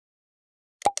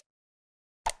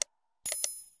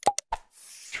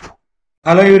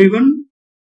Hello everyone,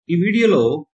 ఈ వీడియోలో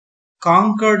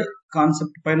conquered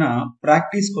concept పైన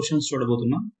ప్రాక్టీస్ క్వశ్చన్స్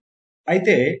చూడబోతున్నాం.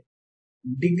 అయితే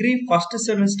డిగ్రీ ఫస్ట్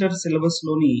సెమిస్టర్ సిలబస్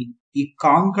లోని ఈ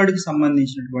కాంకర్డ్ కి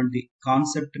సంబంధించినటువంటి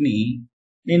కాన్సెప్ట్ ని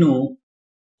నేను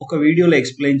ఒక వీడియోలో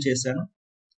ఎక్స్ప్లెయిన్ చేశాను.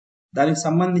 దానికి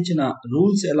సంబంధించిన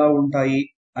రూల్స్ ఎలా ఉంటాయి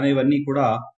అనేవన్నీ కూడా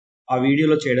ఆ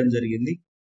వీడియోలో చేయడం జరిగింది.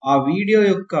 ఆ వీడియో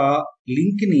యొక్క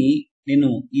లింక్ ని నేను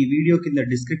ఈ వీడియో కింద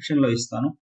డిస్క్రిప్షన్ లో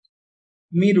ఇస్తాను.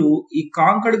 మీరు ఈ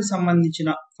కాంకర్డ్ కి సంబంధించిన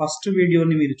ఫస్ట్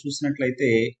వీడియోని మీరు చూసినట్లయితే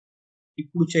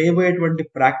ఇప్పుడు చేయబోయేటువంటి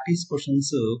ప్రాక్టీస్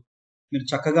క్వశ్చన్స్ మీరు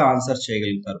చక్కగా ఆన్సర్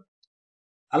చేయగలుగుతారు.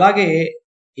 అలాగే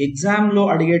ఎగ్జామ్ లో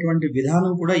అడిగేటువంటి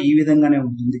విధానం కూడా ఈ విధంగానే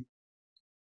ఉంటుంది.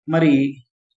 మరి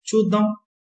చూద్దాం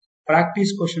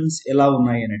ప్రాక్టీస్ క్వశ్చన్స్ ఎలా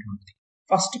ఉన్నాయి అనేటువంటిది.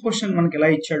 ఫస్ట్ క్వశ్చన్ మనకి ఎలా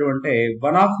ఇచ్చాడు అంటే,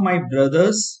 one of my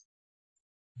brothers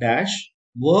dash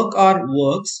work or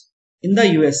works in the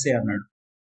USA అన్నాడు.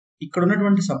 ఇక్కడ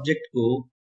ఉన్నటువంటి సబ్జెక్ట్ కు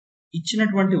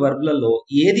ఇచ్చినటువంటి వర్బ్లలో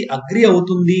ఏది అగ్రి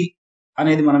అవుతుంది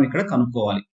అనేది మనం ఇక్కడ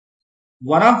కనుక్కోవాలి.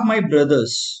 వన్ ఆఫ్ మై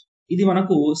బ్రదర్స్ ఇది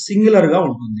మనకు సింగులర్ గా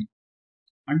ఉంటుంది,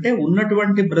 అంటే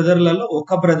ఉన్నటువంటి బ్రదర్లలో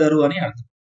ఒక బ్రదరు అని అర్థం.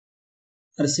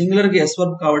 మరి సింగులర్ కి ఎస్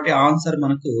వర్బ్ కాబట్టి ఆన్సర్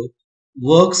మనకు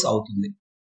వర్క్స్ అవుతుంది.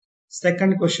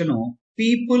 Second question,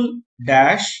 people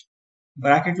dash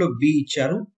bracket లో బి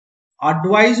ఇచ్చారు,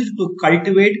 advised to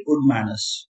cultivate good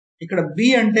manners. ఇక్కడ బి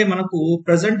అంటే మనకు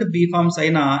ప్రెసెంట్ బి ఫార్మ్స్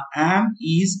అయిన యామ్,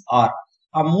 ఈజ్, ఆర్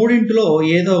ఆ మూడింటిలో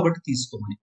ఏదో ఒకటి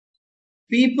తీసుకోమని.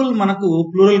 పీపుల్ మనకు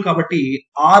ప్లూరల్ కాబట్టి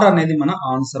ఆర్ అనేది మన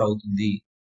ఆన్సర్ అవుతుంది.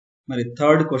 మరి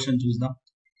థర్డ్ క్వశ్చన్ చూద్దాం.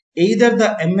 Either the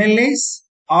MLAs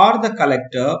are the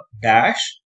collector dash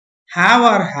have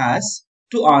or has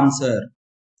to answer.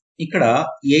 ఇక్కడ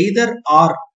ఎయిదర్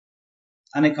ఆర్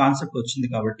అనే కాన్సెప్ట్ వచ్చింది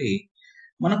కాబట్టి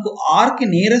మనకు ఆర్ కి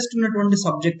నియరెస్ట్ ఉన్నటువంటి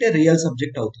సబ్జెక్టే రియల్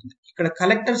సబ్జెక్ట్ అవుతుంది. ఇక్కడ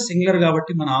కలెక్టర్ సింగులర్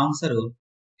కాబట్టి మన ఆన్సర్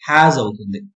హ్యాజ్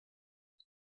అవుతుంది.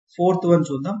 ఫోర్త్ వన్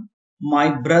చూద్దాం. My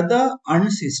brother and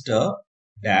sister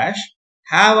dash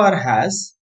have or has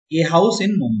a house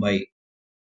in Mumbai.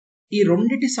 ఈ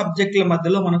రెండిటి సబ్జెక్టుల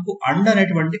మధ్యలో మనకు అండ్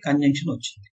అనేటువంటి కంజంక్షన్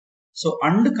వచ్చింది. సో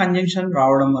అండ్ కంజంక్షన్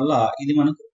రావడం వల్ల ఇది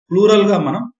మనకు ప్లూరల్ గా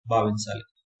మనం భావించాలి.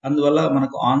 అందువల్ల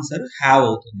మనకు ఆన్సర్ హ్యావ్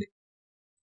అవుతుంది.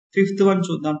 ఫిఫ్త్ వన్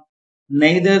చూద్దాం.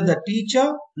 Neither the teacher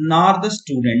nor the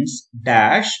students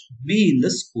dash be in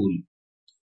the school.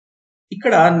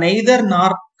 ఇక్కడ నెయిదర్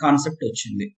నార్ కాన్సెప్ట్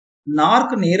వచ్చింది. నార్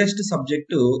కు నియరెస్ట్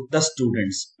సబ్జెక్టు ద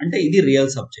స్టూడెంట్స్, అంటే ఇది రియల్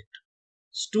సబ్జెక్ట్.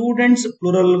 స్టూడెంట్స్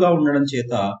ప్లూరల్ గా ఉండడం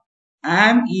చేత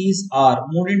యామ్, ఈజ్, ఆర్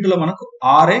మూడింటిలో మనకు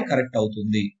ఆరే కరెక్ట్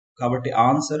అవుతుంది. కాబట్టి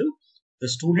answer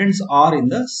the students are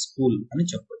in the school అని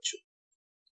చెప్పొచ్చు.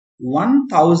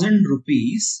 1000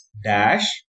 rupees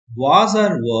dash was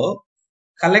or were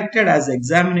collected as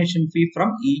examination fee from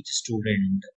each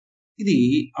student. ఇది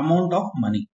amount of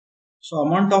money. So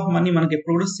amount of money మనకి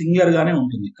ఎప్పుడు కూడా సింగులర్ గానే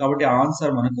ఉంటుంది కాబట్టి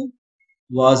ఆన్సర్ మనకు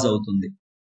వాజ్ అవుతుంది.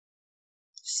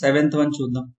 సెవెంత్ వన్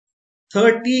చూద్దాం.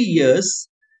 30 years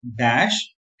dash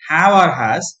have or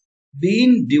has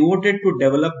been devoted to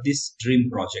develop this dream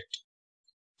project.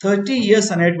 30 years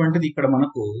అనేటువంటిది ఇక్కడ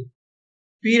మనకు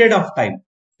period of time.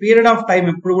 Period of time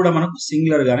ఎప్పుడు కూడా మనకు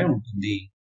సింగులర్ గానే ఉంటుంది.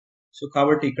 సో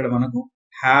కాబట్టి ఇక్కడ మనకు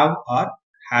హ్యావ్ ఆర్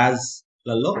హ్యాజ్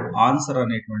లలో ఆన్సర్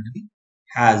అనేటువంటిది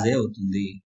హ్యాజ్ ఏ అవుతుంది.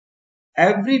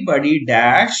 Everybody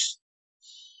dash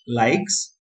likes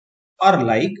are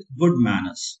like good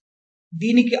manners.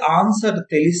 దీనికి ఆన్సర్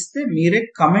తెలిస్తే మీరే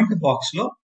కమెంట్ బాక్స్ లో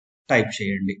టైప్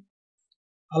చేయండి.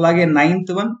 అలాగే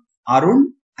ninth one, Arun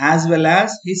as well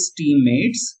as his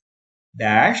teammates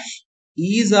dash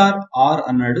is are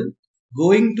అన్నాడు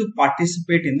going to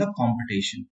participate in the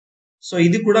competition. So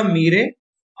ఇది కూడా మీరే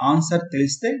ఆన్సర్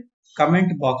తెలిస్తే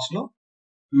కమెంట్ బాక్స్ లో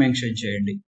మెన్షన్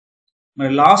చేయండి.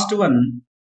 మరి last one,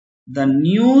 the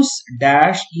news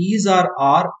dash is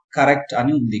are correct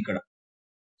అని ఉంది ఇక్కడ.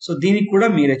 సో దీనికి కూడా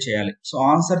మీరే చేయాలి. సో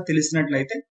ఆన్సర్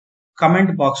తెలిసినట్లయితే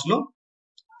కమెంట్ బాక్స్ లో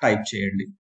టైప్ చేయండి.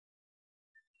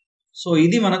 సో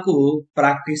ఇది మనకు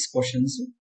ప్రాక్టీస్ క్వశ్చన్స్.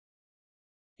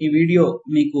 ఈ వీడియో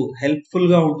మీకు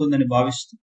హెల్ప్ఫుల్ గా ఉంటుందని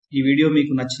భావిస్తూ, ఈ వీడియో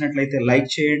మీకు నచ్చినట్లయితే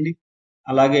లైక్ చేయండి.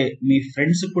 అలాగే మీ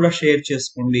ఫ్రెండ్స్ కూడా షేర్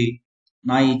చేసుకోండి.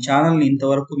 నా ఈ ఛానల్ని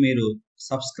ఇంతవరకు మీరు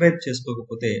సబ్స్క్రైబ్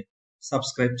చేసుకోకపోతే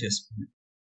సబ్స్క్రైబ్ చేసుకోండి.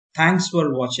 Thanks for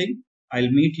watching. I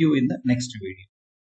will meet you in the next video.